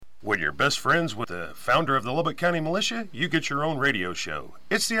When you're best friends with the founder of the Lubbock County Militia, you get your own radio show.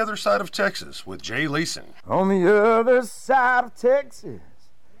 It's The Other Side of Texas with Jay Leeson. On the other side of Texas,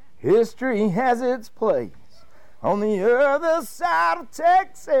 history has its place. On the other side of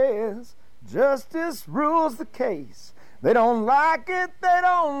Texas, justice rules the case. They don't like it, they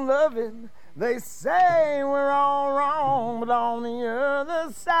don't love it. They say we're all wrong, but on the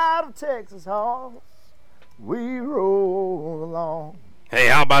other side of Texas, Hoss, we roll along. Hey,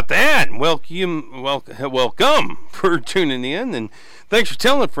 how about that? Welcome for tuning in, and thanks for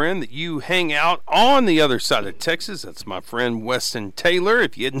telling a friend that you hang out on the other side of Texas. That's my friend Weston Taylor.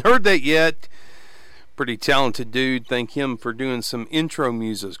 If you hadn't heard that yet, pretty talented dude. Thank him for doing some intro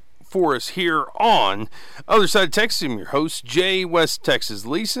music for us here on Other Side of Texas. I'm your host, Jay West Texas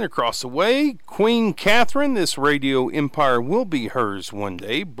Leeson. Across the way, Queen Catherine. This radio empire will be hers one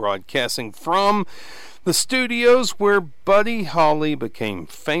day, broadcasting from the studios where Buddy Holly became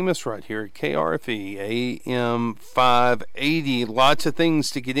famous, right here at KRFE AM 580. Lots of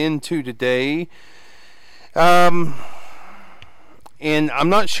things to get into today. And I'm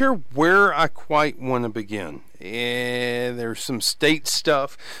not sure where I quite want to begin. There's some state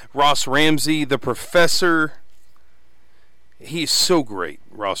stuff. Ross Ramsey, the professor. He's so great,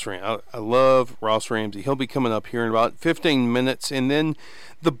 Ross Ramsey. I love Ross Ramsey. He'll be coming up here in about 15 minutes. And then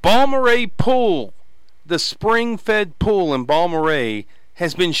the Balmorhea Pool. The spring-fed pool in Balmorhea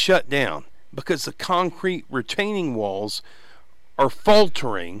has been shut down because the concrete retaining walls are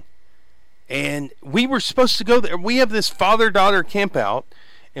faltering. And we were supposed to go there. We have this father-daughter camp out,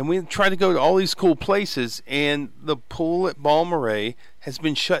 and we try to go to all these cool places, and the pool at Balmorhea has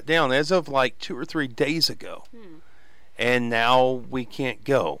been shut down as of like 2 or 3 days ago. And now we can't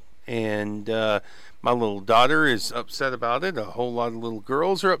go. And my little daughter is upset about it. A whole lot of little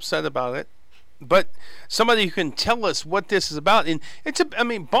girls are upset about it. But somebody who can tell us what this is about, and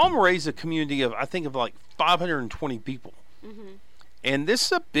Balmorhea is a community of, I think, of like 520 people. And this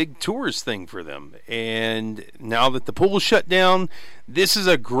is a big tourist thing for them. And now that the pool's shut down, this is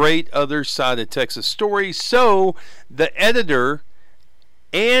a great Other Side of Texas story. So the editor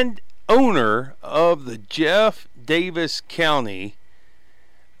and owner of the Jeff Davis County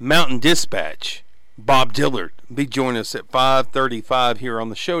Mountain Dispatch, Bob Dillard, be joining us at 5:35 here on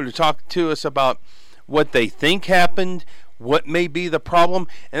the show to talk to us about what they think happened, what may be the problem,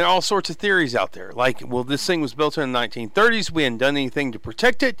 and there are all sorts of theories out there. Like, well, this thing was built in the 1930s. We hadn't done anything to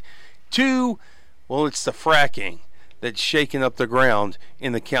protect it. 2, well, it's the fracking that's shaking up the ground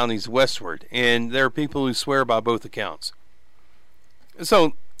in the counties westward. And there are people who swear by both accounts.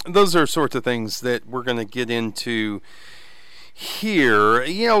 So those are sorts of things that we're going to get into here.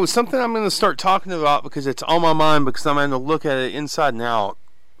 You know, something I'm going to start talking about because it's on my mind, because I'm going to look at it inside and out.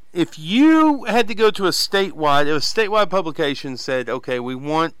 If you had to go to if a statewide publication said, okay, we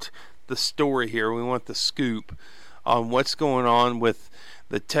want the story here, we want the scoop on what's going on with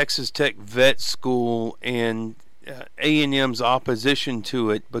the Texas Tech Vet School and A&M's opposition to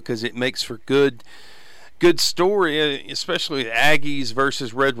it because it makes for good story, especially Aggies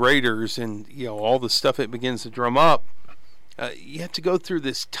versus Red Raiders and, you know, all the stuff it begins to drum up. You have to go through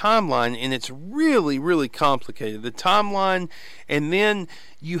this timeline, and it's really, really complicated. The timeline, and then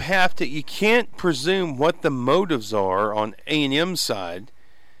you can't presume what the motives are on A&M's side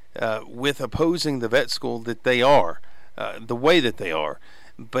with opposing the vet school that they are, the way that they are.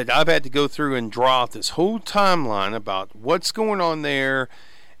 But I've had to go through and draw out this whole timeline about what's going on there,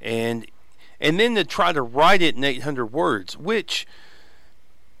 and then to try to write it in 800 words, which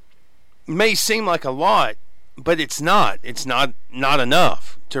may seem like a lot, but it's not. It's not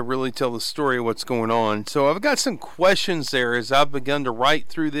enough to really tell the story of what's going on. So I've got some questions there as I've begun to write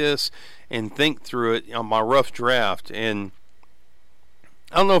through this and think through it on my rough draft. And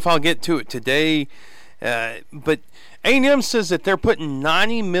I don't know if I'll get to it today, but A&M says that they're putting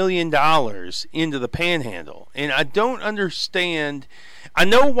 $90 million into the Panhandle. And I don't understand. I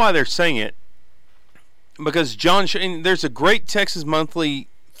know why they're saying it, because there's a great Texas Monthly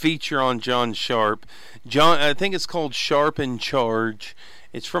feature on John Sharp. I think it's called Sharp in Charge.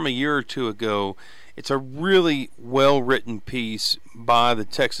 It's from a year or two ago. It's a really well-written piece by the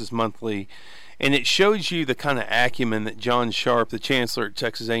Texas Monthly, and it shows you the kind of acumen that John Sharp, the chancellor at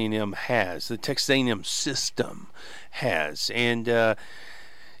Texas A&M, has, the Texas A&M system has. And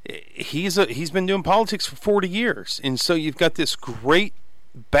he's been doing politics for 40 years, and so you've got this great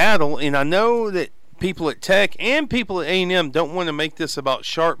battle, and I know that people at Tech and people at A&M don't want to make this about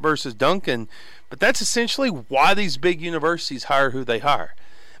Sharp versus Duncan, but that's essentially why these big universities hire who they hire,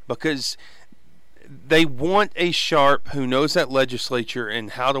 because they want a Sharp who knows that legislature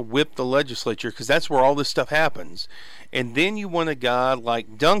and how to whip the legislature, because that's where all this stuff happens. And then you want a guy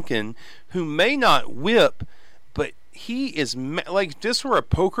like Duncan who may not whip, but he is like, if this were a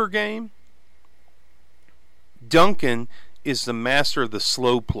poker game, Duncan is the master of the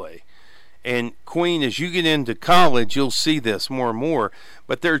slow play. And Queen, as you get into college, you'll see this more and more.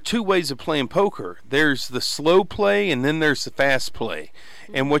 But there are two ways of playing poker. There's the slow play, and then there's the fast play.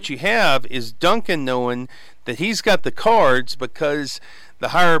 And what you have is Duncan knowing that he's got the cards because the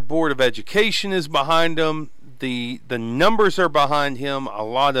higher board of education is behind him. The numbers are behind him. A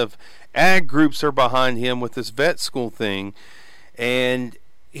lot of ag groups are behind him with this vet school thing. And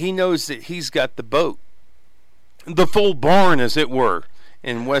he knows that he's got the boat, the full barn, as it were,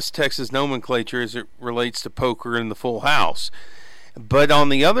 in West Texas nomenclature as it relates to poker and the full house. But on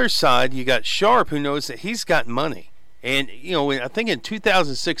the other side, you got Sharp, who knows that he's got money. And, you know, I think in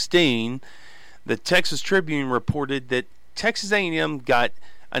 2016, the Texas Tribune reported that Texas A&M got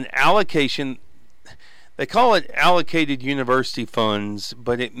an allocation. They call it allocated university funds,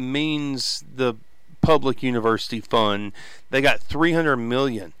 but it means the public university fund. They got $300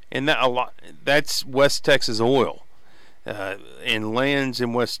 million, and that's West Texas oil. And lands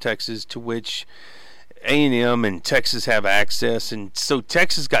in West Texas to which A&M and Texas have access. And so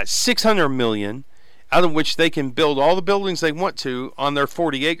Texas got $600 million, out of which they can build all the buildings they want to on their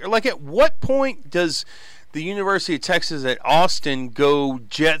 40 acre. Like, at what point does the University of Texas at Austin go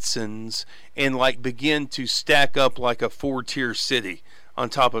Jetsons and like begin to stack up like a 4-tier city on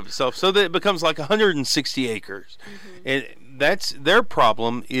top of itself so that it becomes like 160 acres? And that's their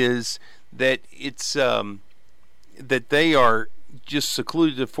problem, is that it's that they are just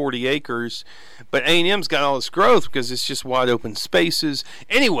secluded to 40 acres, but A&M's got all this growth because it's just wide open spaces.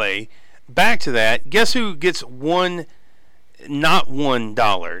 Anyway, back to that. Guess who gets not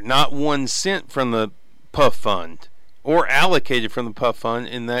 $1, not 1 cent from the PUF fund, or allocated from the PUF fund,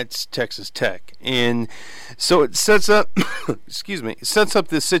 and that's Texas Tech. And so it sets up, it sets up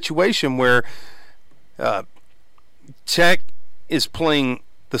this situation where Tech is playing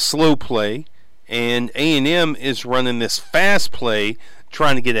the slow play, and A&M is running this fast play,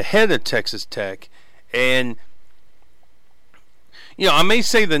 trying to get ahead of Texas Tech. And, you know, I may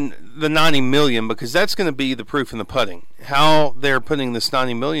say the $90 million because that's going to be the proof in the pudding, how they're putting this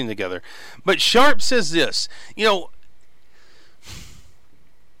 $90 million together. But Sharp says this, you know,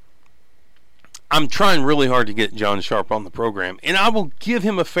 I'm trying really hard to get John Sharp on the program, and I will give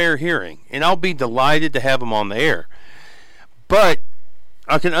him a fair hearing, and I'll be delighted to have him on the air. But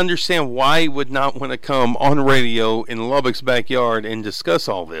I can understand why he would not want to come on radio in Lubbock's backyard and discuss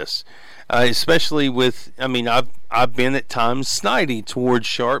all this, especially with, I mean, I've been at times snidey towards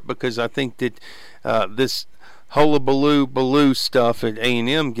Sharp because I think that this hullabaloo stuff at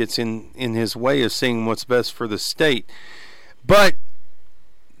A&M gets in his way of seeing what's best for the state. But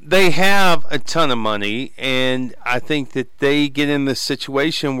they have a ton of money, and I think that they get in this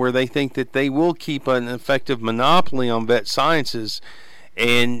situation where they think that they will keep an effective monopoly on vet sciences.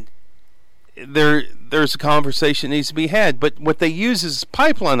 And there's a conversation that needs to be had. But what they use is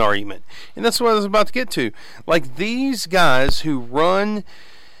pipeline argument. And that's what I was about to get to. Like, these guys who run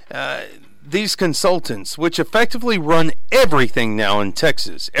these consultants, which effectively run everything now in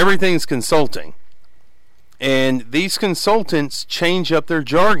Texas. Everything's consulting. And these consultants change up their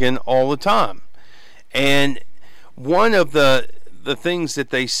jargon all the time. And one of the things that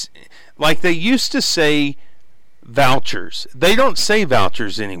they used to say vouchers. They don't say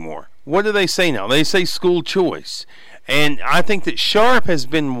vouchers anymore. What do they say now? They say school choice. And I think that Sharp has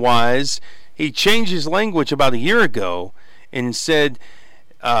been wise. He changed his language about a year ago and said,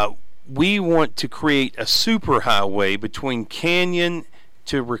 we want to create a superhighway between Canyon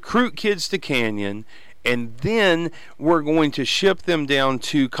to recruit kids to Canyon, and then we're going to ship them down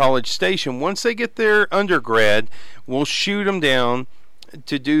to College Station. Once they get their undergrad, we'll shoot them down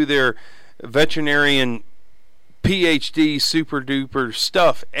to do their veterinarian PhD super duper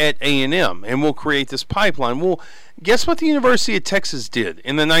stuff at A&M, and we'll create this pipeline. Well, guess what the University of Texas did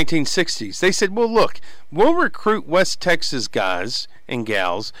in the 1960s? They said, well, look, we'll recruit West Texas guys and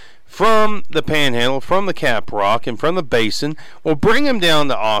gals from the Panhandle, from the Cap Rock, and from the Basin. We'll bring them down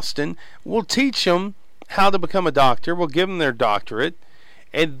to Austin. We'll teach them how to become a doctor. We'll give them their doctorate,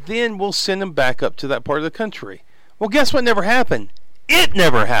 and then we'll send them back up to that part of the country. Well, guess what never happened? It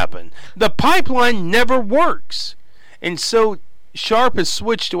never happened. The pipeline never works. And so Sharp has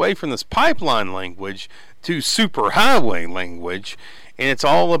switched away from this pipeline language to superhighway language, and it's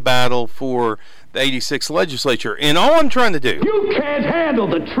all a battle for the 86th legislature. And all I'm trying to do... You can't handle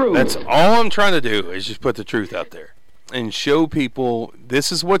the truth! That's all I'm trying to do, is just put the truth out there. and show people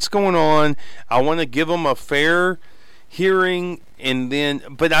this is what's going on. I want to give them a fair hearing,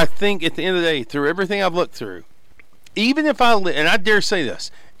 but I think at the end of the day, through everything I've looked through, even if and I dare say this,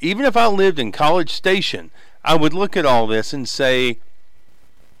 even if I lived in College Station, I would look at all this and say,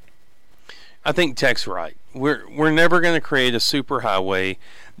 I think Tech's right. We're never going to create a superhighway.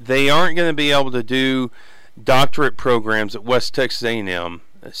 They aren't going to be able to do doctorate programs at West Texas A&M.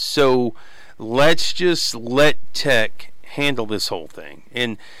 So let's just let Tech handle this whole thing.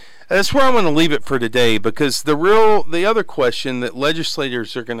 And that's where I'm going to leave it for today, because the other question that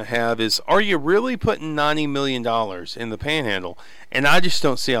legislators are going to have is, are you really putting $90 million in the Panhandle? And I just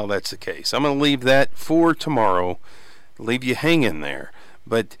don't see how that's the case. I'm going to leave that for tomorrow, leave you hanging there.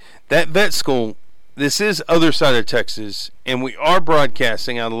 But that vet school, this is other side of Texas, and we are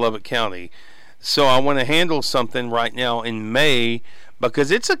broadcasting out of Lubbock County. So I want to handle something right now in May,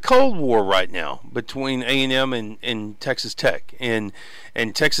 because it's a cold war right now between A&M and Texas Tech, and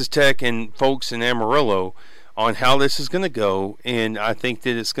Texas Tech and folks in Amarillo on how this is going to go. And I think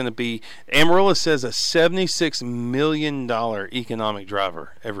that it's going to be, Amarillo says, a $76 million economic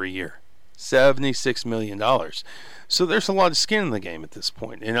driver every year. $76 million. So there's a lot of skin in the game at this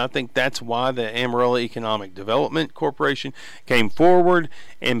point. And I think that's why the Amarillo Economic Development Corporation came forward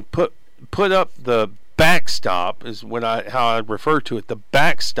and put up the backstop, is how I refer to it, the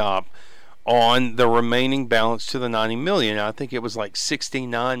backstop on the remaining balance to the $90 million. I think it was like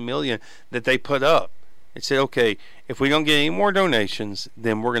 $69 million that they put up. It said, okay, if we don't get any more donations,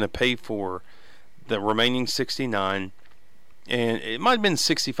 then we're going to pay for the remaining 69, and it might have been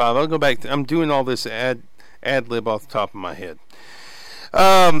 65. I'll go back. I'm doing all this ad lib off the top of my head.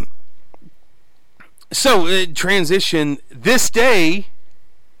 So transition this day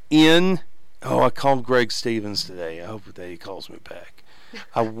in. Oh, I called Greg Stevens today. I hope that he calls me back.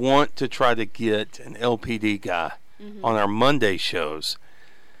 I want to try to get an LPD guy on our Monday shows.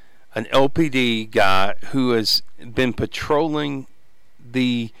 An LPD guy who has been patrolling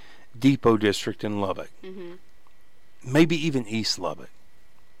the Depot District in Lubbock. Maybe even East Lubbock.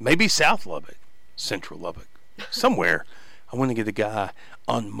 Maybe South Lubbock. Central Lubbock. Somewhere. I want to get a guy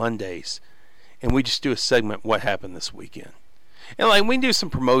on Mondays. And we just do a segment, what happened this weekend. And like we do some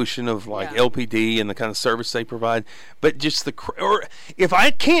promotion of LPD and the kind of service they provide, but just or if I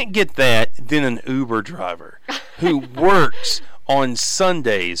can't get that, then an Uber driver who works on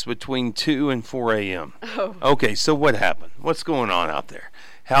Sundays between 2 and 4 a.m. Oh. Okay, so what happened? What's going on out there?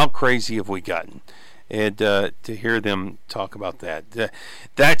 How crazy have we gotten? And to hear them talk about that,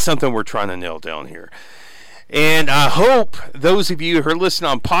 that's something we're trying to nail down here. And I hope those of you who are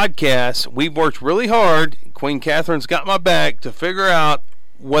listening on podcasts, we've worked really hard. Queen Catherine's got my back to figure out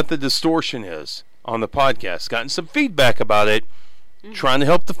what the distortion is on the podcast. Gotten some feedback about it. Trying to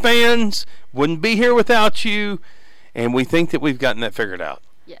help the fans. Wouldn't be here without you. And we think that we've gotten that figured out.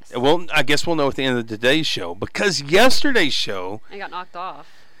 Yes. Well, I guess we'll know at the end of today's show. Because yesterday's show, I got knocked off.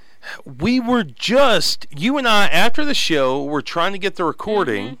 We were you and I, after the show, were trying to get the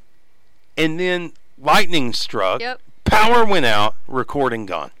recording. And then lightning struck, power went out, recording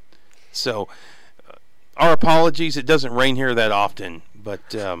gone. So, our apologies. It doesn't rain here that often, but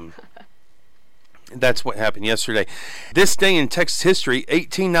that's what happened yesterday. This day in Texas history,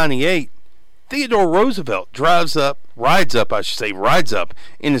 1898, Theodore Roosevelt rides up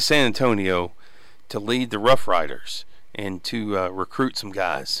into San Antonio to lead the Rough Riders and to recruit some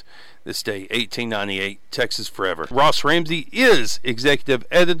guys. This day, 1898, Texas forever. Ross Ramsey is executive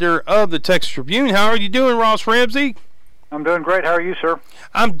editor of the Texas Tribune. How are you doing, Ross Ramsey? I'm doing great. How are you, sir?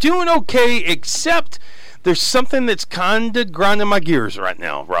 I'm doing okay, except there's something that's kind of grinding my gears right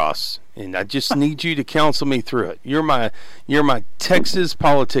now, Ross, and I just need you to counsel me through it. You're my Texas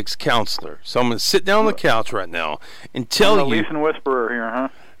politics counselor, so I'm going to sit down on the couch right now and tell you. I'm a leaf and whisperer here, huh?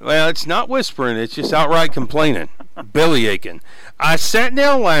 Well, it's not whispering. It's just outright complaining, belly aching. I sat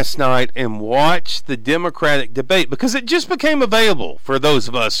down last night and watched the Democratic debate because it just became available for those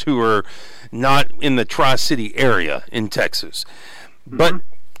of us who are not in the Tri-City area in Texas. But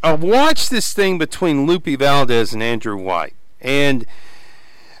I watched this thing between Lupe Valdez and Andrew White. And,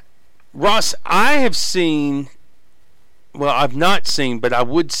 Ross, I've not seen, but I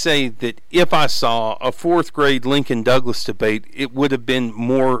would say that if I saw a fourth grade Lincoln Douglas debate, it would have been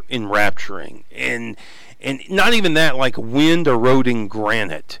more enrapturing. And not even that, like wind eroding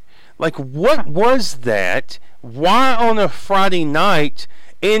granite. Like, what was that? Why on a Friday night?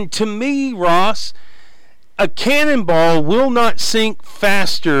 And to me, Ross, a cannonball will not sink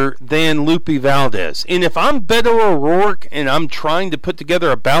faster than Lupe Valdez. And if I'm Beto O'Rourke and I'm trying to put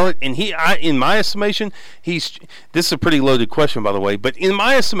together a ballot, and in my estimation, this is a pretty loaded question, by the way, but in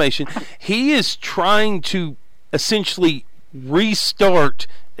my estimation, he is trying to essentially restart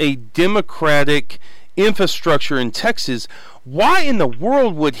a Democratic infrastructure in Texas, why in the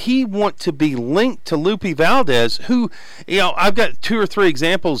world would he want to be linked to Lupe Valdez, who, I've got 2 or 3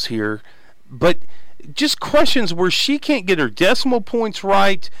 examples here, but just questions where she can't get her decimal points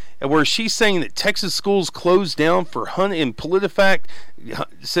right, and where she's saying that Texas schools closed down for hunting, and PolitiFact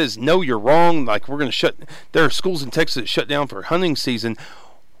says, no, you're wrong, like we're going to there are schools in Texas that shut down for hunting season.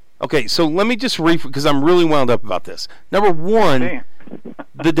 Okay, so let me just because I'm really wound up about this. Number 1,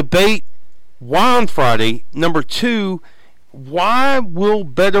 the debate, why on Friday? Number 2, why will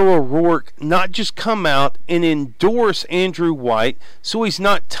Beto O'Rourke not just come out and endorse Andrew White so he's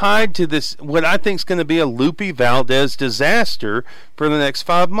not tied to this, what I think is going to be a Lupe Valdez disaster for the next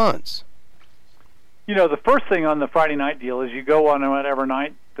 5 months? The first thing on the Friday night deal is you go on whatever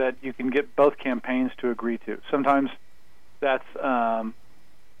night that you can get both campaigns to agree to. Sometimes that's,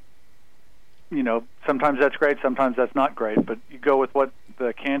 sometimes that's great, sometimes that's not great, but you go with what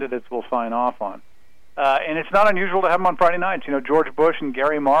the candidates will sign off on. And it's not unusual to have them on Friday nights. George Bush and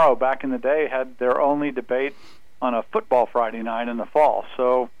Gary Morrow back in the day had their only debate on a football Friday night in the fall.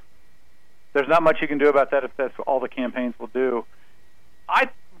 So there's not much you can do about that if that's all the campaigns will do. I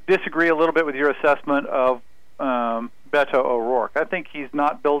disagree a little bit with your assessment of Beto O'Rourke. I think he's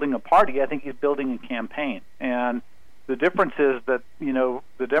not building a party. I think he's building a campaign. And the difference is that,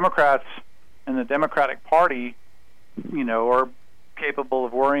 the Democrats and the Democratic Party, are capable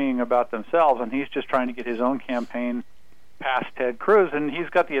of worrying about themselves, and he's just trying to get his own campaign past Ted Cruz, and he's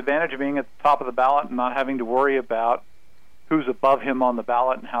got the advantage of being at the top of the ballot and not having to worry about who's above him on the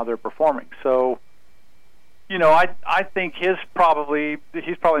ballot and how they're performing. So, I think he's probably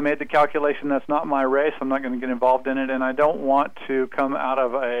made the calculation, that's not my race, I'm not going to get involved in it, and I don't want to come out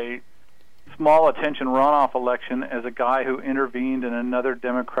of a small attention runoff election as a guy who intervened in another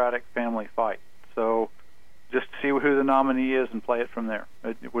Democratic family fight. So just see who the nominee is and play it from there.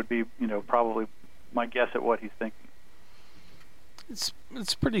 It would be, probably my guess at what he's thinking. It's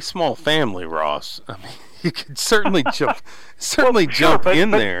a pretty small family, Ross. I mean, you could certainly jump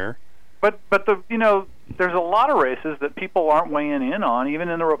in there. But there's a lot of races that people aren't weighing in on, even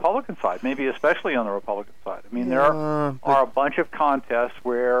in the Republican side, maybe especially on the Republican side. I mean, there are a bunch of contests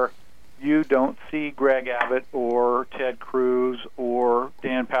where you don't see Greg Abbott or Ted Cruz or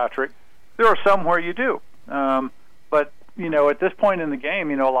Dan Patrick. There are some where you do. But, at this point in the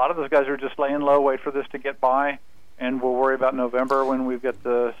game, a lot of those guys are just laying low, wait for this to get by, and we'll worry about November when we've got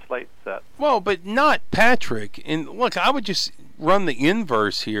the slate set. Well, but not Patrick. And look, I would just run the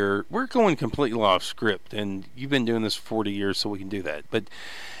inverse here. We're going completely off script, and you've been doing this for 40 years, so we can do that. But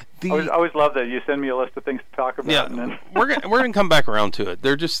I always love that. You send me a list of things to talk about. Yeah, and then we're going to come back around to it.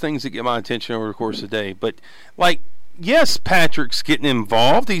 They're just things that get my attention over the course of the day. But, yes, Patrick's getting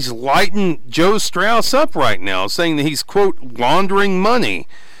involved. He's lighting Joe Strauss up right now, saying that he's, quote, laundering money.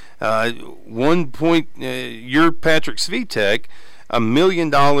 One point, your Patrick Svitek, $1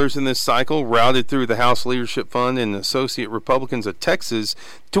 million in this cycle routed through the House Leadership Fund and Associate Republicans of Texas,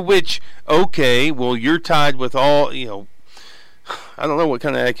 to which, okay, well, you're tied with all, I don't know what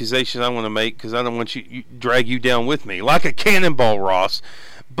kind of accusations I want to make because I don't want you drag you down with me. Like a cannonball, Ross.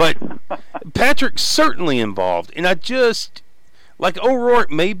 But Patrick's certainly involved. And I just,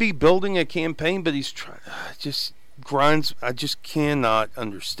 O'Rourke may be building a campaign, but he's trying, grinds, I just cannot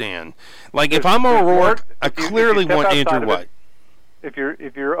understand. If I'm O'Rourke, I clearly want Andrew White. If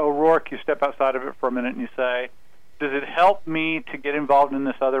you're O'Rourke, you step outside of it for a minute and you say, does it help me to get involved in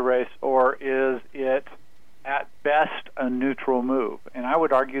this other race, or is it at best a neutral move? And I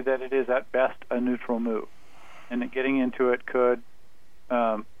would argue that it is at best a neutral move, and that getting into it could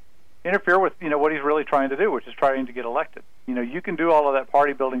interfere with what he's really trying to do, which is trying to get elected. You can do all of that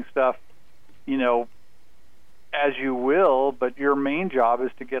party building stuff, as you will, but your main job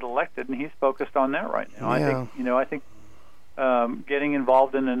is to get elected, and he's focused on that right now. Yeah. I think getting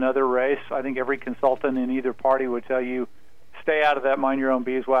involved in another race, I think every consultant in either party would tell you, stay out of that, mind your own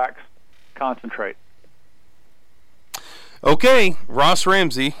beeswax, concentrate. Okay, Ross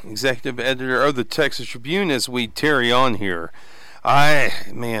Ramsey, executive editor of the Texas Tribune, as we tarry on here. I've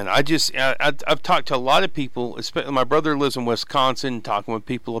talked to a lot of people, especially my brother lives in Wisconsin, talking with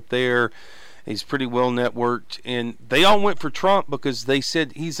people up there. He's pretty well networked, and they all went for Trump because they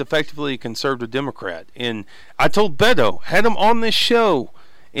said he's effectively a conservative Democrat. And I told Beto, had him on this show,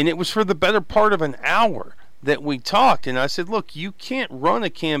 and it was for the better part of an hour that we talked. And I said, look, you can't run a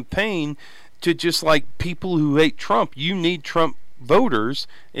campaign to just people who hate Trump. You need Trump voters.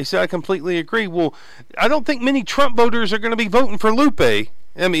 He said, I completely agree. Well, I don't think many Trump voters are going to be voting for Lupe.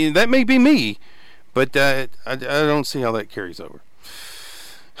 I mean, that may be me, but I don't see how that carries over.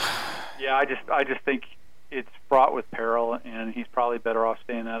 Yeah, I just think it's fraught with peril, and he's probably better off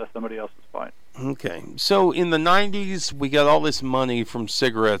staying out of somebody else's fight. Okay. So in the 90s, we got all this money from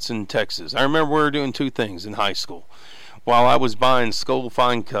cigarettes in Texas. I remember we were doing two things in high school. While I was buying Skoal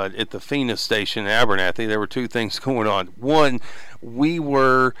Fine Cut at the Fina station in Abernathy, there were two things going on. One, we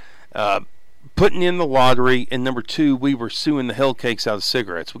were putting in the lottery, and number two, we were suing the hell cakes out of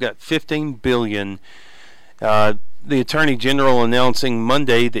cigarettes. We got $15 billion. The Attorney General announcing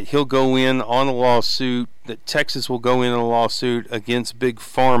Monday that he'll go in on a lawsuit, that Texas will go in on a lawsuit against Big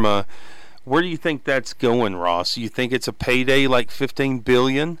Pharma. Where do you think that's going, Ross? You think it's a payday like $15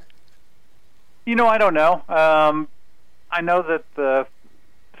 billion? I don't know. I know that the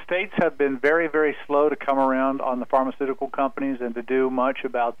states have been very, very slow to come around on the pharmaceutical companies and to do much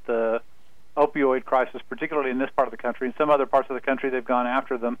about the opioid crisis, particularly in this part of the country. In some other parts of the country, they've gone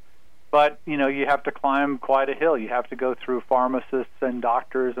after them. But, you have to climb quite a hill. You have to go through pharmacists and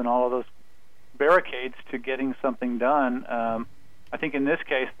doctors and all of those barricades to getting something done. I think in this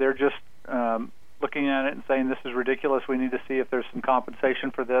case, they're just looking at it and saying, this is ridiculous. We need to see if there's some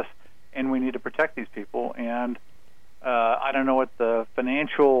compensation for this, and we need to protect these people. And I don't know what the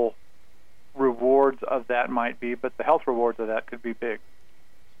financial rewards of that might be, but the health rewards of that could be big.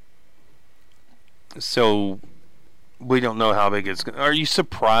 So we don't know how big it's going to. Are you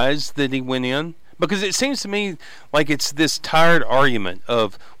surprised that he went in? Because it seems to me like it's this tired argument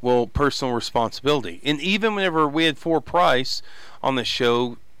of, personal responsibility. And even whenever we had For Price on the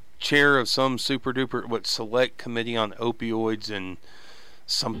show, chair of some super duper select committee on opioids and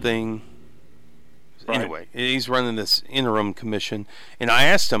something. Right. Anyway, he's running this interim commission, and I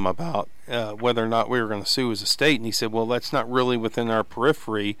asked him about whether or not we were going to sue as a state, and he said, that's not really within our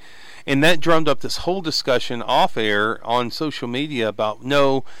periphery. And that drummed up this whole discussion off air on social media about,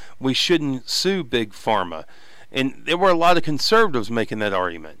 no, we shouldn't sue Big Pharma. And there were a lot of conservatives making that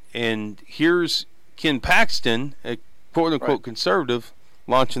argument. And here's Ken Paxton, a quote-unquote conservative,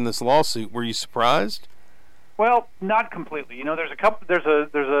 launching this lawsuit. Were you surprised? Well, not completely. There's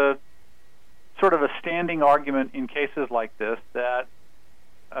a sort of a standing argument in cases like this that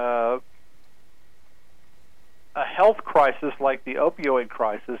a health crisis like the opioid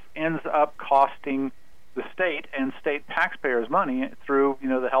crisis ends up costing the state and state taxpayers money through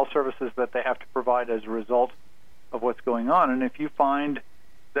the health services that they have to provide as a result of what's going on. And if you find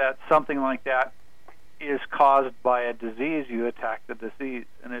that something like that is caused by a disease, you attack the disease.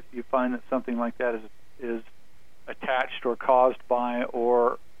 And if you find that something like that is attached or caused by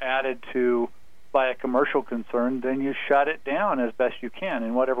or added to by a commercial concern, then you shut it down as best you can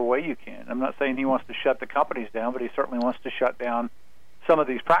in whatever way you can. I'm not saying he wants to shut the companies down, but he certainly wants to shut down some of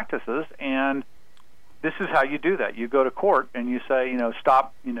these practices, and this is how you do that. You go to court and you say,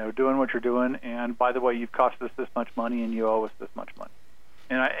 stop, doing what you're doing, and by the way, you've cost us this much money and you owe us this much money.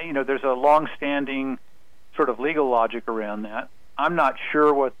 And there's a long-standing sort of legal logic around that. I'm not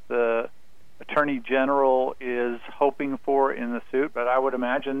sure what the Attorney General is hoping for in the suit, but I would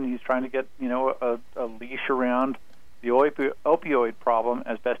imagine he's trying to get a leash around the opioid problem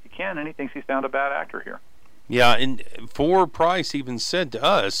as best he can, and he thinks he's found a bad actor here. Yeah, and For Price even said to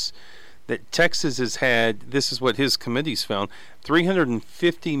us that Texas has had, this is what his committees found,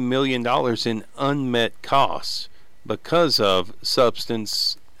 $350 million in unmet costs because of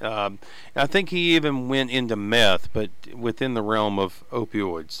substance. I think he even went into meth, but within the realm of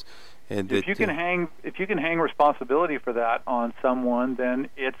opioids. And if you can hang responsibility for that on someone, then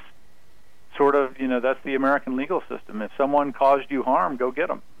it's sort of that's the American legal system. If someone caused you harm, go get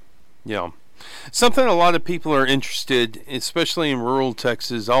them. Yeah, something a lot of people are interested, especially in rural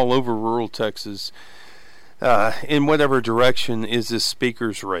Texas, all over rural Texas, in whatever direction, is this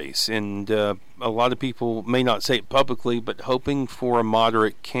speaker's race, and a lot of people may not say it publicly, but hoping for a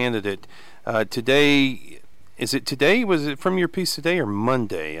moderate candidate. Today. Is it today? Was it from your piece today or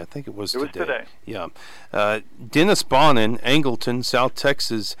Monday? I think it was today. It was today. Yeah. Dennis Bonnen, Angleton, South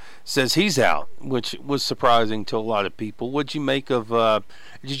Texas, says he's out, which was surprising to a lot of people. What'd you make of...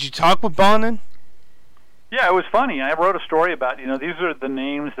 did you talk with Bonnen? Yeah, it was funny. I wrote a story about, these are the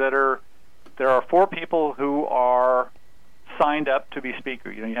names that are... There are 4 people who are signed up to be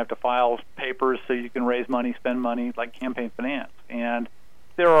speaker. You have to file papers so you can raise money, spend money, like campaign finance. And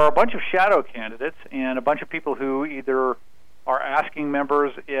there are a bunch of shadow candidates and a bunch of people who either are asking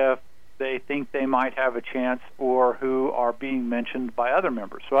members if they think they might have a chance or who are being mentioned by other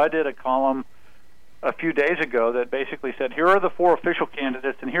members. So I did a column a few days ago that basically said, here are the 4 official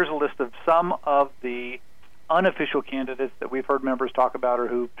candidates, and here's a list of some of the unofficial candidates that we've heard members talk about or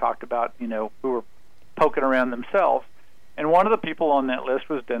who've talked about, who are poking around themselves. And one of the people on that list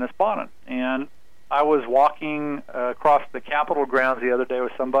was Dennis Bonnen. And I was walking across the Capitol grounds the other day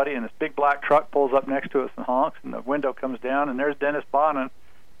with somebody, and this big black truck pulls up next to us and honks, and the window comes down, and there's Dennis Bonnen,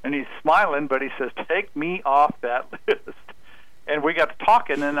 and he's smiling, but he says, "Take me off that list." And we got to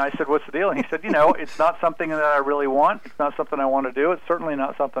talking, and I said, "What's the deal?" And he said, "It's not something that I really want. It's not something I want to do. It's certainly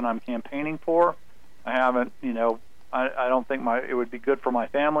not something I'm campaigning for. I haven't, I don't think it would be good for my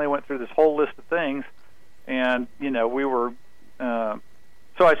family." I went through this whole list of things, and, we were...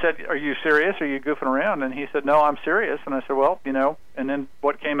 So I said, "Are you serious? Are you goofing around?" And he said, "No, I'm serious." And I said, "Well, and then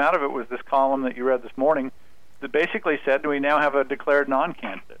what came out of it was this column that you read this morning that basically said we now have a declared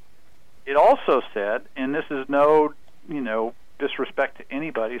non-candidate. It also said, and this is no, disrespect to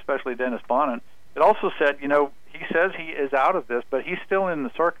anybody, especially Dennis Bonnen, it also said, he says he is out of this, but he's still in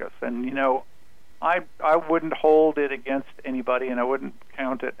the circus. And, I wouldn't hold it against anybody, and I wouldn't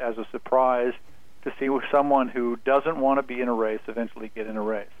count it as a surprise to see someone who doesn't want to be in a race eventually get in a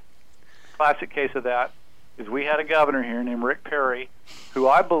race. Classic case of that is we had a governor here named Rick Perry, who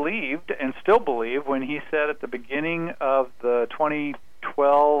I believed and still believe when he said at the beginning of the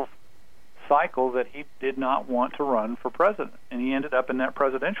 2012 cycle that he did not want to run for president. And he ended up in that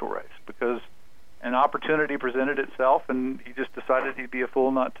presidential race because an opportunity presented itself, and he just decided he'd be a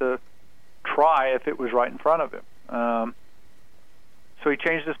fool not to try if it was right in front of him. So he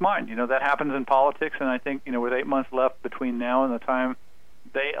changed his mind. That happens in politics, and I think, with 8 months left between now and the time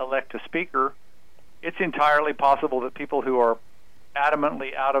they elect a speaker, it's entirely possible that people who are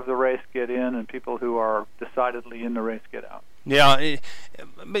adamantly out of the race get in, and people who are decidedly in the race get out. Yeah,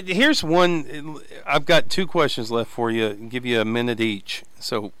 but here's one. I've got 2 questions left for you. I'll give you a minute each.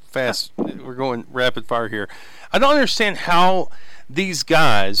 So fast, we're going rapid fire here. I don't understand how these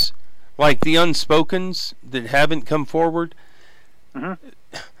guys, like the unspokens that haven't come forward,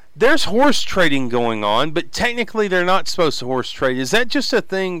 there's horse trading going on, but technically they're not supposed to horse trade. Is that just a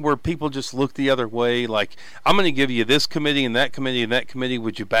thing where people just look the other way? Like, I'm going to give you this committee and that committee and that committee.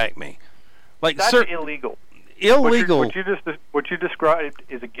 Would you back me? Like, that's illegal. Illegal. What you described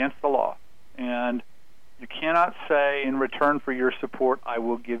is against the law, and you cannot say in return for your support, "I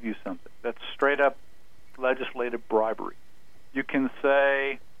will give you something." That's straight up legislative bribery. You can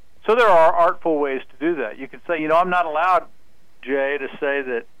say, so there are artful ways to do that. You can say, I'm not allowed, Jay, to say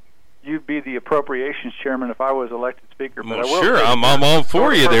that you'd be the appropriations chairman if I was elected speaker. But well, I will. Sure, I'm all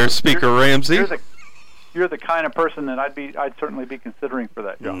for you there, Speaker Ramsey. You're the kind of person that I'd certainly be considering for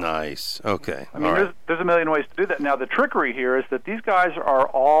that job. Nice. Okay. I mean, there's a million ways to do that. Now, the trickery here is that these guys are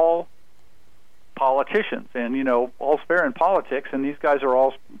all politicians, and all's fair in politics, and these guys are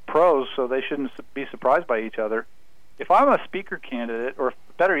all pros, so they shouldn't be surprised by each other. If I'm a speaker candidate, or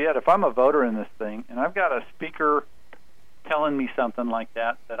better yet, if I'm a voter in this thing, and I've got a speaker telling me something like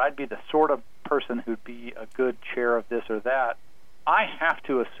that I'd be the sort of person who'd be a good chair of this or that, I have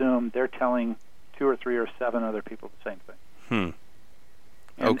to assume they're telling 2 or 3 or 7 other people the same thing.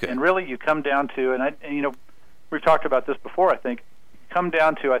 Okay. And really, you come down to, and we've talked about this before, I think,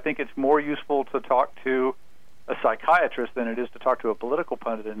 I think it's more useful to talk to a psychiatrist than it is to talk to a political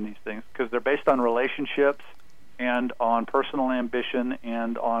pundit in these things, because they're based on relationships and on personal ambition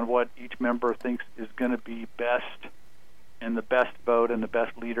and on what each member thinks is going to be best and the best vote and the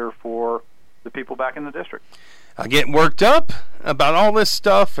best leader for the people back in the district. I get worked up about all this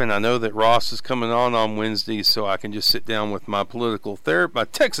stuff, and I know that Ross is coming on Wednesday, so I can just sit down with my my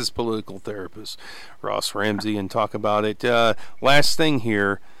Texas political therapist, Ross Ramsey, and talk about it. Last thing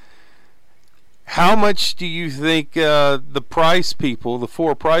here, how much do you think the Price people, the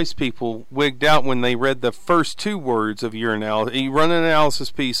 4 Price people, wigged out when they read the first 2 words of your analysis? You run an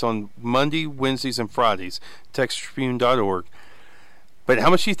analysis piece on Monday, Wednesdays, and Fridays, TexasTribune.org. But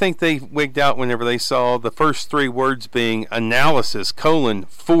how much do you think they wigged out whenever they saw the first 3 words being analysis,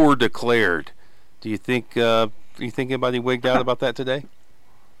 for declared? Do you think anybody wigged out about that today?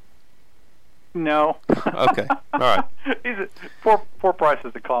 No. Okay. All right. He's Four Price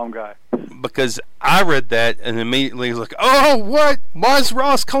is the calm guy. Because I read that and immediately was like, oh, what? Why is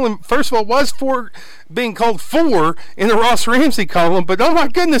Ross calling? First of all, why is 4 being called 4 in the Ross Ramsey column? But oh my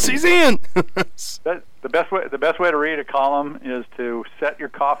goodness, he's in. The best way to read a column is to set your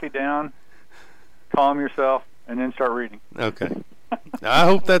coffee down, calm yourself, and then start reading. Okay. I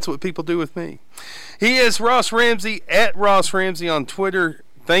hope that's what people do with me. He is Ross Ramsey, at Ross Ramsey on Twitter.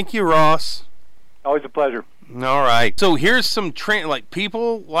 Thank you, Ross. Always a pleasure. All right. So here's some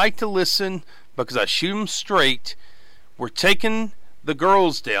people like to listen because I shoot them straight. We're taking the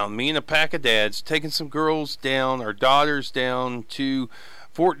girls down, me and a pack of dads, taking some girls down, our daughters down to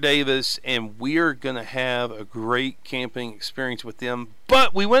Fort Davis, and we're going to have a great camping experience with them.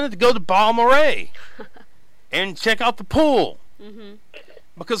 But we wanted to go to Balmorhea and check out the pool.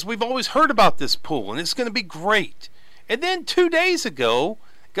 because we've always heard about this pool and it's going to be great. And then 2 days ago,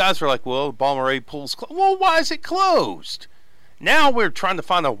 guys were like, well, the Balmorhea pool's closed. Well, why is it closed? Now we're trying to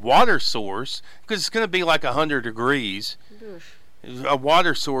find a water source because it's going to be like 100 degrees. A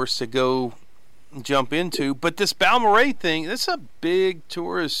water source to go jump into. But this Balmorhea thing, it's a big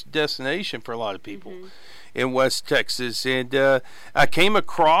tourist destination for a lot of people in West Texas. And I came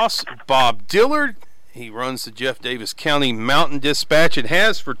across Bob Dillard. He runs the Jeff Davis County Mountain Dispatch and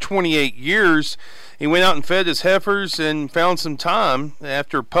has for 28 years. He went out and fed his heifers and found some time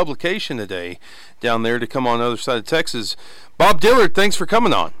after publication today down there to come on the other side of Texas. Bob Dillard, thanks for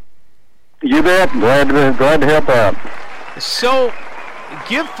coming on. You bet. Glad to help out. So,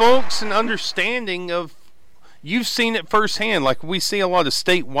 give folks an understanding of, you've seen it firsthand, like we see a lot of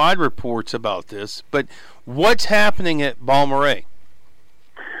statewide reports about this, but what's happening at Balmorhea?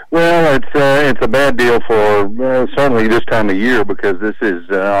 Well, it's a bad deal for certainly this time of year, because this is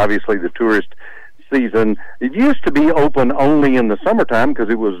obviously the tourist season. It used to be open only in the summertime because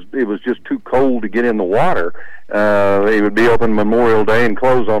it was just too cold to get in the water. It would be open Memorial Day and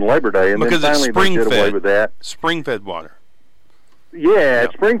close on Labor Day, and because then finally they did away with that. Spring-fed water. Yeah,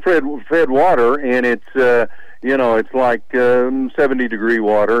 it's spring-fed water, and it's it's like 70-degree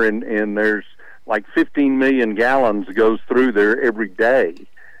water, and there's like 15 million gallons goes through there every day.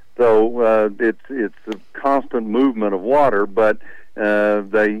 So it's a constant movement of water, but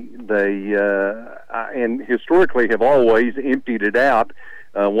they and historically have always emptied it out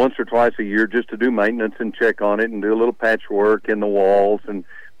once or twice a year just to do maintenance and check on it and do a little patchwork in the walls and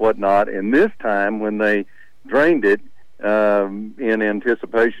whatnot. And this time, when they drained it in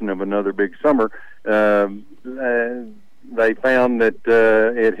anticipation of another big summer, they found that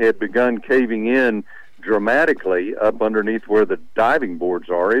it had begun caving in dramatically up underneath where the diving boards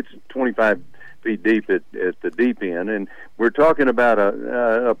are. It's 25 feet deep at the deep end, and we're talking about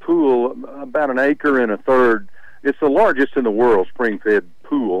a pool about 1 acre and a third. It's the largest in the world spring-fed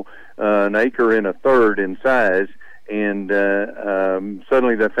pool, 1 acre and a third in size, and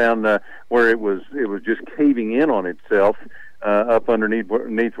suddenly they found where it was just caving in on itself up underneath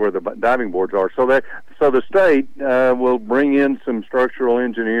where the diving boards are. So the state will bring in some structural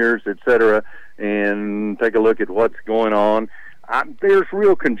engineers, etc., and take a look at what's going on. There's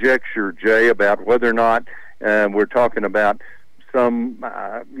real conjecture, Jay, about whether or not we're talking about some.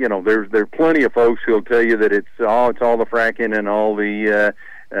 There's plenty of folks who'll tell you that it's all the fracking and all the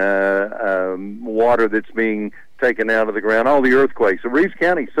water that's being taken out of the ground, all the earthquakes. So Reeves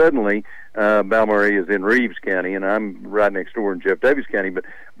County suddenly, Balmorhea is in Reeves County, and I'm right next door in Jeff Davis County. But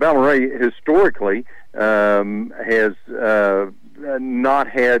Balmorhea historically has not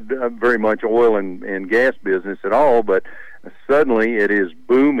had very much oil and gas business at all, but suddenly it is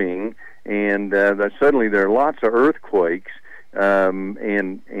booming, and suddenly there are lots of earthquakes,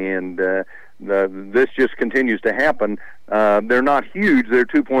 this just continues to happen. They're not huge; they're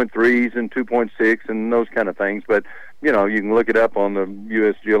 2.3s and 2.6 and those kind of things. But you can look it up on the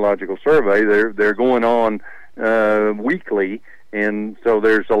U.S. Geological Survey. They're going on weekly. And so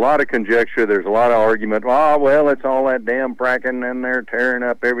there's a lot of conjecture, there's a lot of argument. Well, it's all that damn fracking, and they're tearing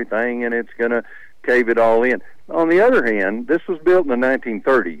up everything, and it's going to cave it all in. On the other hand, this was built in the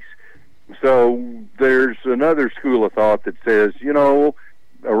 1930s. So there's another school of thought that says,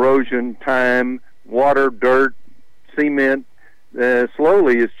 erosion, time, water, dirt, cement,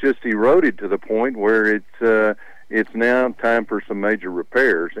 slowly it's just eroded to the point where it's now time for some major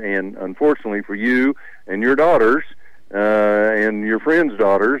repairs. And unfortunately for you and your daughters, and your friends'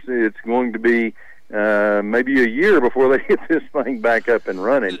 daughters, it's going to be maybe a year before they get this thing back up and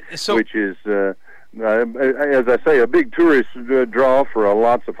running, which is, as I say, a big tourist draw for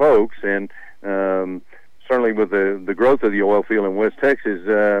lots of folks. And certainly with the growth of the oil field in West Texas,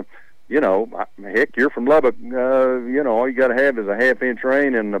 heck, you're from Lubbock. All you got to have is a half-inch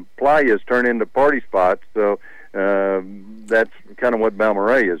rain, and the playas turn into party spots. So that's kind of what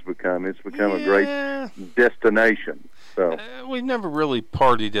Balmorhea has become. It's become a great destination. So we've never really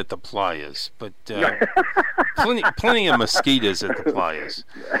partied at the playas, but plenty of mosquitoes at the playas.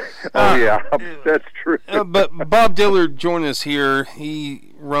 Yeah, that's true. But Bob Dillard joined us here.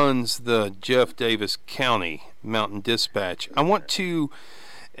 He runs the Jeff Davis County Mountain Dispatch. I want to.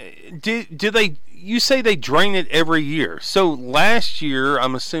 Do they? You say they drain it every year. So last year,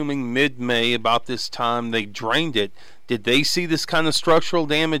 I'm assuming mid-May, about this time, they drained it. Did they see this kind of structural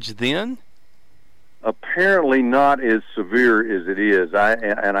damage then? Apparently not as severe as it is.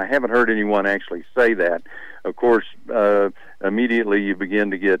 I haven't heard anyone actually say that. Of course, immediately you begin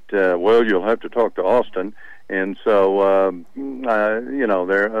to get, you'll have to talk to Austin. And so,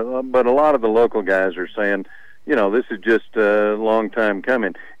 but a lot of the local guys are saying, this is just a long time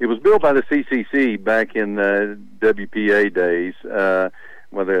coming. It was built by the CCC back in the WPA days, the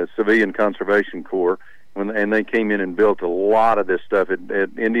Civilian Conservation Corps, and they came in and built a lot of this stuff at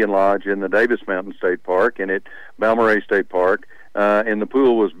Indian Lodge in the Davis Mountain State Park and at Balmorhea State Park, and the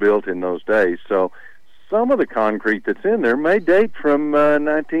pool was built in those days. So some of the concrete that's in there may date from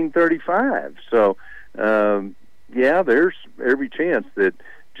 1935. So, there's every chance that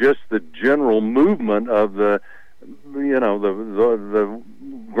just the general movement of the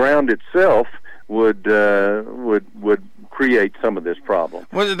ground itself would create some of this problem.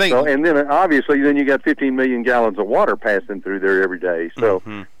 What do they? So, and then obviously, you got 15 million gallons of water passing through there every day. So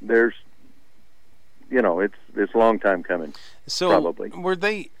there's, it's a long time coming. So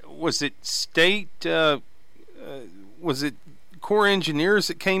probably was it state? Was it Corps engineers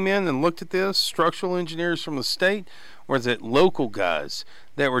that came in and looked at this? Structural engineers from the state, or is it local guys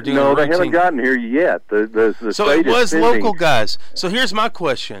that were doing? No, they haven't gotten here yet. The so state it was is local guys. So here's my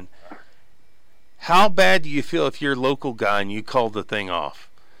question: how bad do you feel if you're a local guy and you called the thing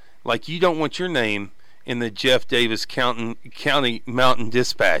off? Like, you don't want your name in the Jeff Davis County Mountain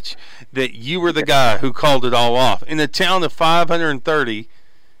Dispatch that you were the guy who called it all off in a town of 530,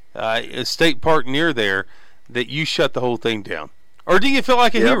 a state park near there, that you shut the whole thing down? Or do you feel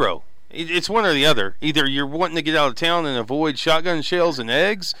like a hero? It's one or the other. Either you're wanting to get out of town and avoid shotgun shells and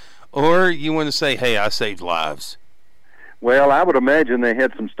eggs, or you want to say, hey, I saved lives. Well, I would imagine they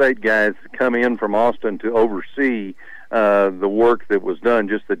had some state guys come in from Austin to oversee the work that was done,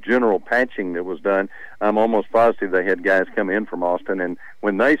 just the general patching that was done. I'm almost positive they had guys come in from Austin, and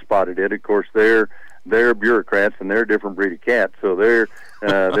when they spotted it, of course, they're bureaucrats and they're a different breed of cat, so they're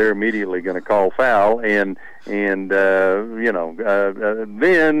immediately going to call foul, and then here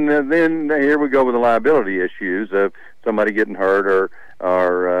we go with the liability issues of somebody getting hurt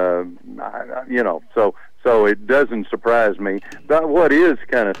or so it doesn't surprise me. But what is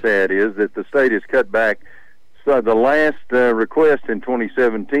kind of sad is that the state has cut back. So the last request in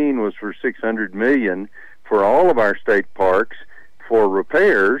 2017 was for $600 million for all of our state parks for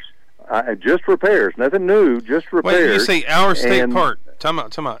repairs. Just repairs, nothing new, just repairs. Wait, you say our state park. Time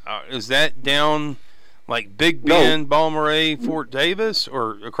out. Is that down like Big Bend, Balmorhea, Fort Davis,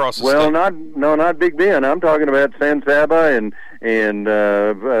 or across the state? Not Big Bend. I'm talking about San Saba and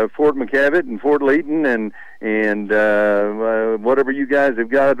Fort McCavitt and Fort Leaton and whatever you guys have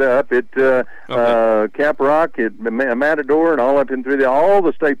got up at Cap Rock, at Matador, and all up in through there. All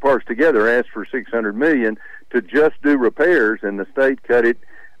the state parks together asked for $600 million to just do repairs, and the state cut it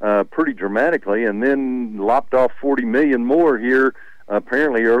pretty dramatically, and then lopped off $40 million more here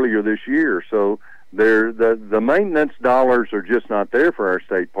apparently earlier this year. So the maintenance dollars are just not there for our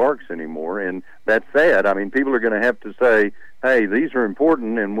state parks anymore, and that's sad. I mean, people are going to have to say, hey, these are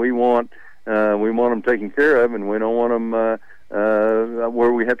important, and we want them taken care of, and we don't want them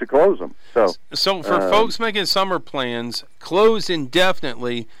where we have to close them. So for folks making summer plans, closed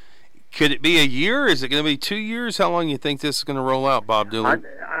indefinitely, could it be a year? Is it going to be 2 years? How long do you think this is going to roll out, Bob Doolin?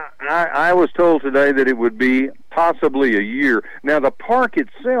 I was told today that it would be possibly a year. Now, the park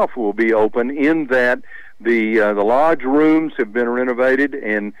itself will be open in that the lodge rooms have been renovated,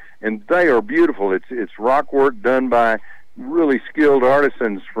 and they are beautiful. It's rock work done by really skilled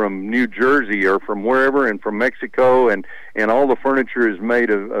artisans from New Jersey or from wherever, and from Mexico, and all the furniture is made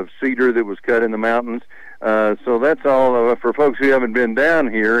of cedar that was cut in the mountains. So that's all for folks who haven't been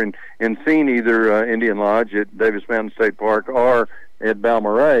down here and seen either Indian Lodge at Davis Mountain State Park or at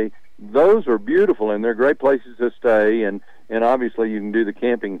Balmorhea. Those are beautiful, and they're great places to stay, and obviously you can do the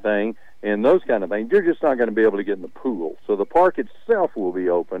camping thing and those kind of things. You're just not going to be able to get in the pool. So the park itself will be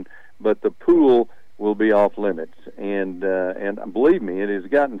open, but the pool will be off limits. And believe me, it has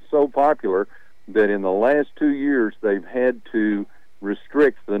gotten so popular that in the last 2 years they've had to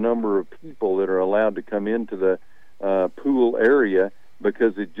restrict the number of people that are allowed to come into the pool area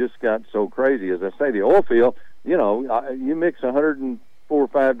because it just got so crazy. As I say, the oil field, you mix 104 or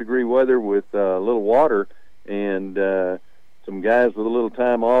 5 degree weather with a little water and some guys with a little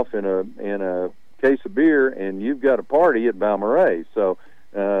time off in a case of beer, and you've got a party at Balmorhea. So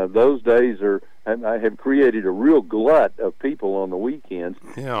those days have created a real glut of people on the weekends.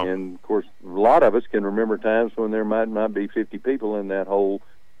 Yeah. And of course, a lot of us can remember times when there might not be 50 people in that whole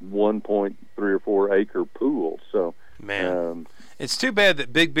 1.3 or 4 acre pool. So, man, it's too bad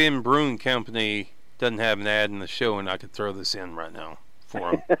that Big Bend Brewing Company doesn't have an ad in the show, and I could throw this in right now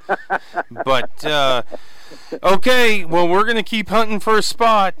for them. But okay, well, we're going to keep hunting for a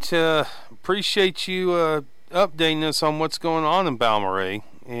spot. Appreciate you updating us on what's going on in Balmorhea.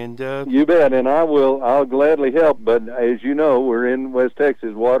 And you bet, and I'll gladly help. But as you know, we're in West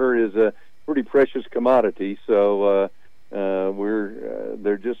Texas. Water is pretty precious commodity. So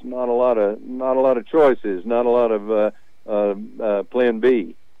there's just not a lot of choices, not a lot of plan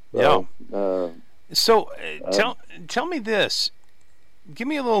B. So, tell me this. Give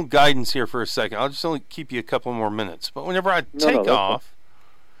me a little guidance here for a second. I'll just only keep you a couple more minutes. But whenever I take off,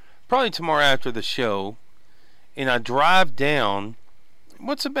 probably tomorrow after the show, and I drive down,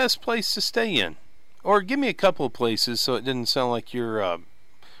 what's the best place to stay in? Or give me a couple of places so it doesn't sound like you're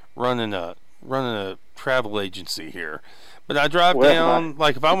running a travel agency here. But I drive down,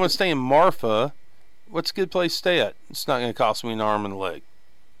 like if I want to stay in Marfa, what's a good place to stay at? It's not going to cost me an arm and a leg.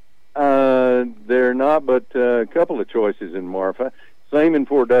 There are not but a couple of choices in Marfa. Same in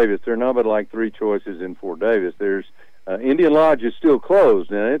Fort Davis. There are not but like 3 choices in Fort Davis. There's Indian Lodge is still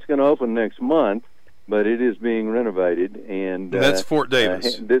closed. Now, it's going to open next month, but it is being renovated. And that's Fort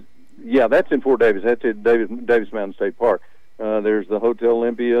Davis. That's in Fort Davis. That's at Davis Mountain State Park. There's the Hotel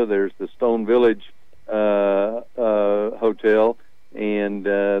Olympia. There's the Stone Village Hotel. And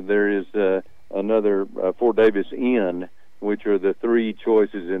there is another Fort Davis Inn, which are the 3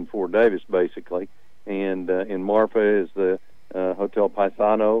 choices in Fort Davis, basically. And in Marfa is the Hotel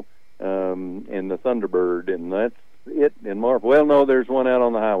Paisano and the Thunderbird, and that's it in Marfa. Well, no, there's one out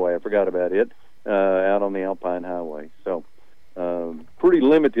on the highway. I forgot about it, out on the Alpine Highway. So pretty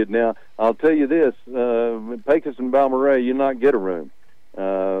limited now. I'll tell you this, Pecos and Balmorhea, you not get a room.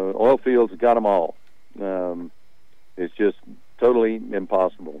 Oil fields got them all. It's just totally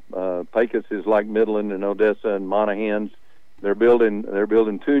impossible. Pecos is like Midland and Odessa and Monahans. They're building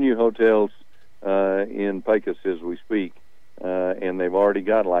 2 new hotels in Pecos as we speak, and they've already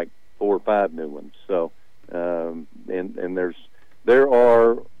got like 4 or 5 new ones. So, and there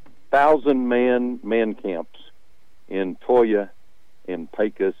are 1,000-man camps in Toyah, in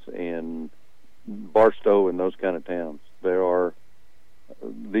Pecos, and Barstow, and those kind of towns.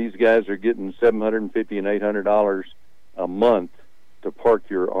 These guys are getting $750 and $800 a month to park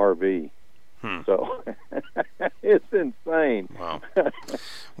your RV. So it's insane. Wow.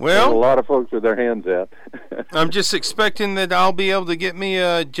 Well, a lot of folks with their hands out. I'm just expecting that I'll be able to get me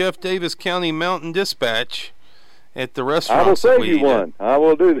a Jeff Davis County Mountain Dispatch at the restaurant. I will save you one. I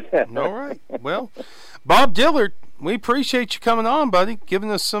will do that. All right. Well, Bob Dillard, we appreciate you coming on, buddy,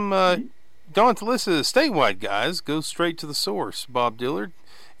 giving us some. Don't have to listen to the statewide guys. Go straight to the source, Bob Dillard.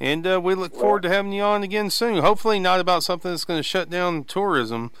 And we look forward to having you on again soon. Hopefully not about something that's going to shut down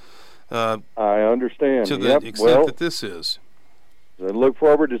tourism. I understand. To the extent that this is. I look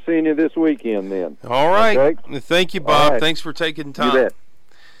forward to seeing you this weekend then. All right. Okay? Thank you, Bob. Right. Thanks for taking time. You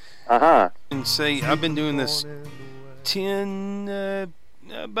bet. And say, I've been doing this about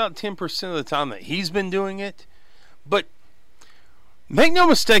 10% of the time that he's been doing it. But make no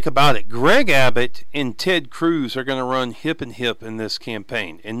mistake about it, Greg Abbott and Ted Cruz are going to run hip and hip in this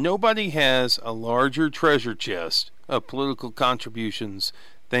campaign. And nobody has a larger treasure chest of political contributions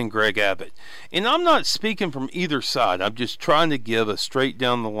than Greg Abbott. And I'm not speaking from either side. I'm just trying to give a straight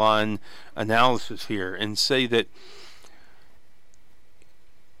down the line analysis here and say that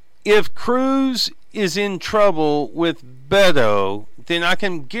if Cruz is in trouble with Beto, then I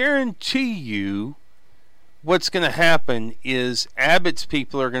can guarantee you what's going to happen is Abbott's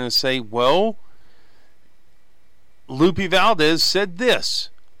people are going to say, well, Lupe Valdez said this.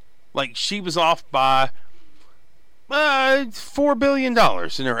 Like she was off by $4 billion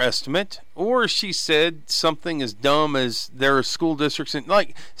in her estimate, or she said something as dumb as there are school districts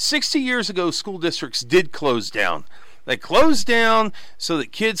like 60 years ago school districts did close down. They closed down so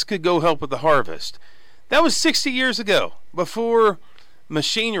that kids could go help with the harvest. That was 60 years ago, before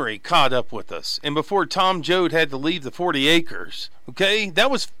machinery caught up with us and before Tom Joad had to leave the 40 acres. Okay, that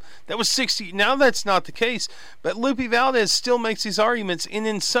was 60. Now that's not the case, but Lupe Valdez still makes these arguments and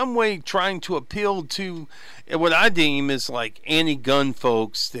in some way trying to appeal to what I deem is like anti-gun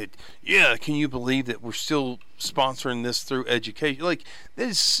folks that, yeah, can you believe that we're still sponsoring this through education? Like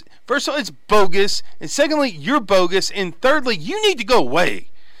this, first of all, it's bogus, and secondly, you're bogus, and thirdly, you need to go away.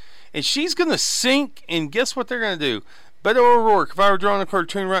 And she's gonna sink, and guess what they're gonna do? Beto O'Rourke, if I were drawing a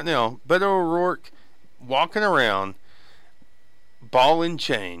cartoon right now, Beto O'Rourke walking around ball and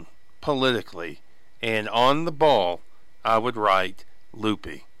chain politically, and on the ball I would write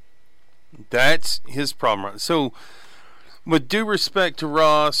Lupe. That's his problem. So with due respect to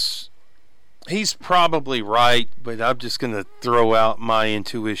Ross, he's probably right, but I'm just going to throw out my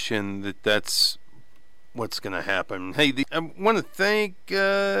intuition that that's what's going to happen. Hey, I want to thank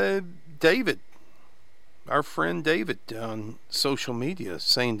David, our friend David on social media,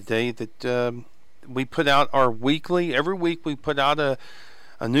 saying today that we put out our weekly, every week we put out a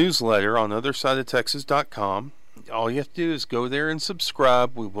newsletter on OtherSideOfTexas.com, all you have to do is go there and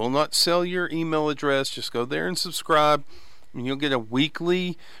subscribe. We will not sell your email address. Just go there and subscribe, and you'll get a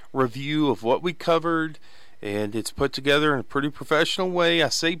weekly review of what we covered. And it's put together in a pretty professional way. I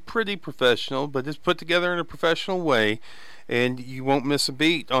say pretty professional, but it's put together in a professional way. And you won't miss a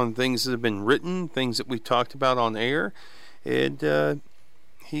beat on things that have been written, things that we talked about on air. And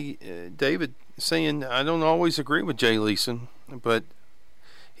David saying, I don't always agree with Jay Leeson, but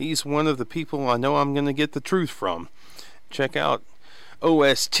he's one of the people I know I'm going to get the truth from. Check out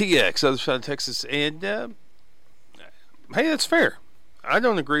OSTX, Other Side of Texas. And hey, that's fair. I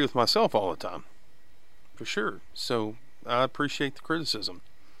don't agree with myself all the time. For sure. So I appreciate the criticism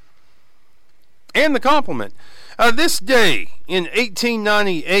and the compliment. This day in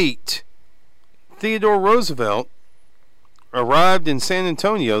 1898, Theodore Roosevelt arrived in San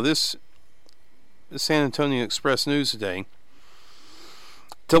Antonio. This is San Antonio Express News today,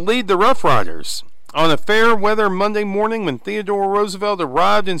 to lead the Rough Riders. On a fair weather Monday morning, when Theodore Roosevelt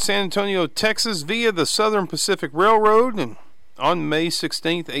arrived in San Antonio, Texas, via the Southern Pacific Railroad, and on May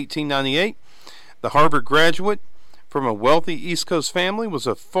 16, 1898, the Harvard graduate from a wealthy East Coast family was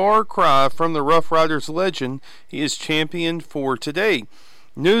a far cry from the Rough Riders legend he is championed for today.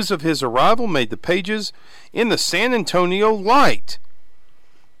 News of his arrival made the pages in the San Antonio Light,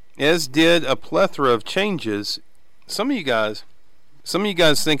 as did a plethora of changes. Some of you guys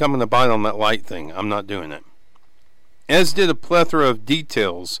think I'm going to bite on that Light thing. I'm not doing it. As did a plethora of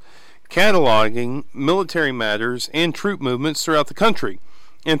details cataloging military matters and troop movements throughout the country.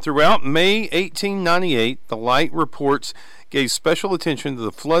 And throughout May 1898, the Light reports gave special attention to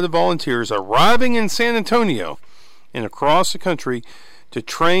the flood of volunteers arriving in San Antonio and across the country to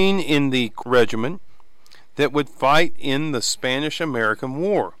train in the regiment that would fight in the Spanish-American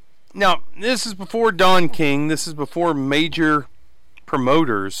War. Now, this is before Don King. This is before major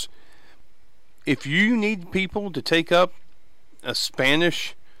promoters. If you need people to take up a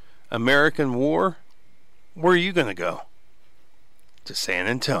Spanish-American War, where are you going to go? To San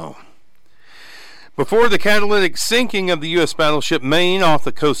Antonio. Before the catalytic sinking of the U.S. battleship Maine off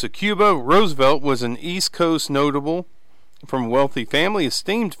the coast of Cuba, Roosevelt was an East Coast notable from a wealthy family,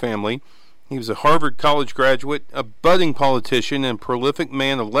 esteemed family. He was a Harvard College graduate, a budding politician, and prolific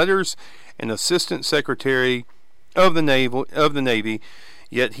man of letters, and Assistant Secretary of the Navy,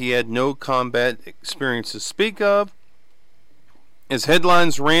 yet he had no combat experience to speak of. As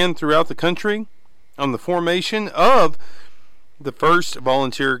headlines ran throughout the country on the formation of the 1st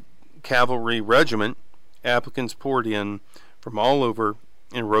Volunteer Cavalry Regiment, applicants poured in from all over,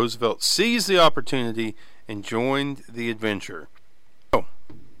 and Roosevelt seized the opportunity and joined the adventure.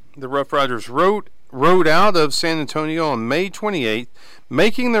 The Rough Riders rode out of San Antonio on May 28th,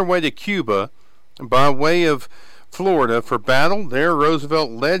 making their way to Cuba by way of Florida for battle. There, Roosevelt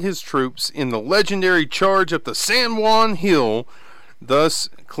led his troops in the legendary charge up the San Juan Hill, thus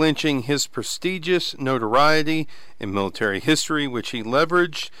clinching his prestigious notoriety in military history, which he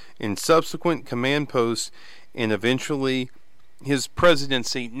leveraged in subsequent command posts and eventually his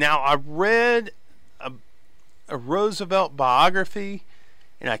presidency. Now, I read a Roosevelt biography,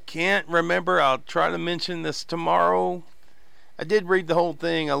 and I can't remember. I'll try to mention this tomorrow. I did read the whole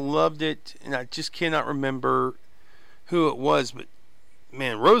thing. I loved it, and I just cannot remember who it was. But,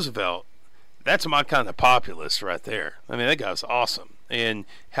 man, Roosevelt, that's my kind of populist right there. I mean, that guy's awesome. And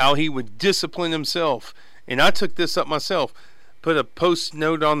how he would discipline himself. And I took this up myself. Put a post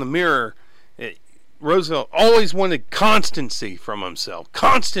note on the mirror. Roosevelt always wanted constancy from himself.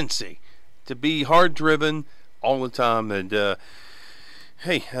 Constancy. To be hard driven all the time. And,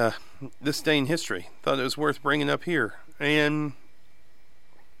 hey, this day in history. Thought it was worth bringing up here. And,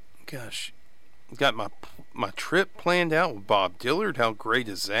 gosh, got my trip planned out with Bob Dillard. How great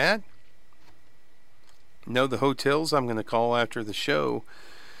is that? Know the hotels I'm going to call after the show.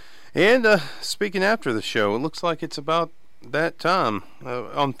 And speaking after the show, it looks like it's about that time.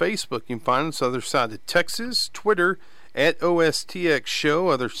 On Facebook, you can find us, Other Side of Texas. Twitter, at OSTX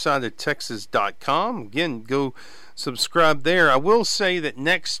Show, OtherSideOfTexas.com. Again, go subscribe there. I will say that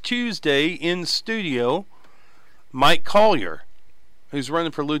next Tuesday in studio, Mike Collier, who's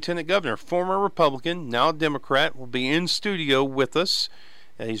running for Lieutenant Governor, former Republican, now Democrat, will be in studio with us.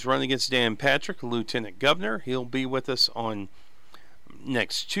 He's running against Dan Patrick, Lieutenant Governor. He'll be with us on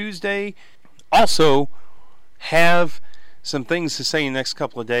next Tuesday. Also, have some things to say in the next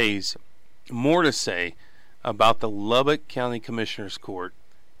couple of days. More to say about the Lubbock County Commissioner's Court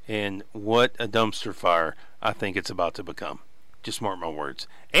and what a dumpster fire I think it's about to become. Just mark my words.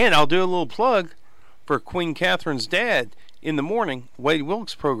 And I'll do a little plug for Queen Catherine's dad in the morning, Wade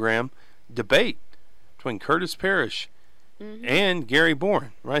Wilkes program, debate between Curtis Parrish and Gary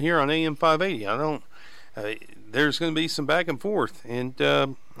Bourne right here on AM 580. there's going to be some back and forth, and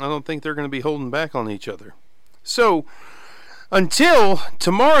I don't think they're going to be holding back on each other. So until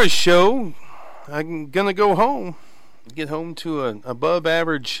tomorrow's show, I'm going to go home, get home to an above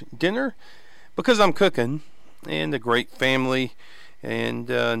average dinner because I'm cooking, and a great family. And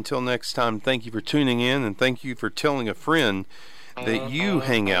until next time, thank you for tuning in, and thank you for telling a friend that you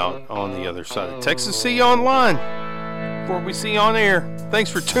hang out on the other side of Texas. See you online before we see you on air. Thanks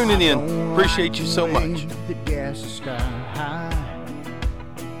for tuning in. Appreciate you so much. The gas is sky high,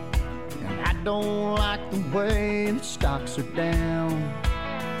 and I don't like the way the stocks are down,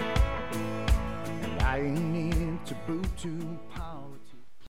 and I ain't into Bluetooth politics.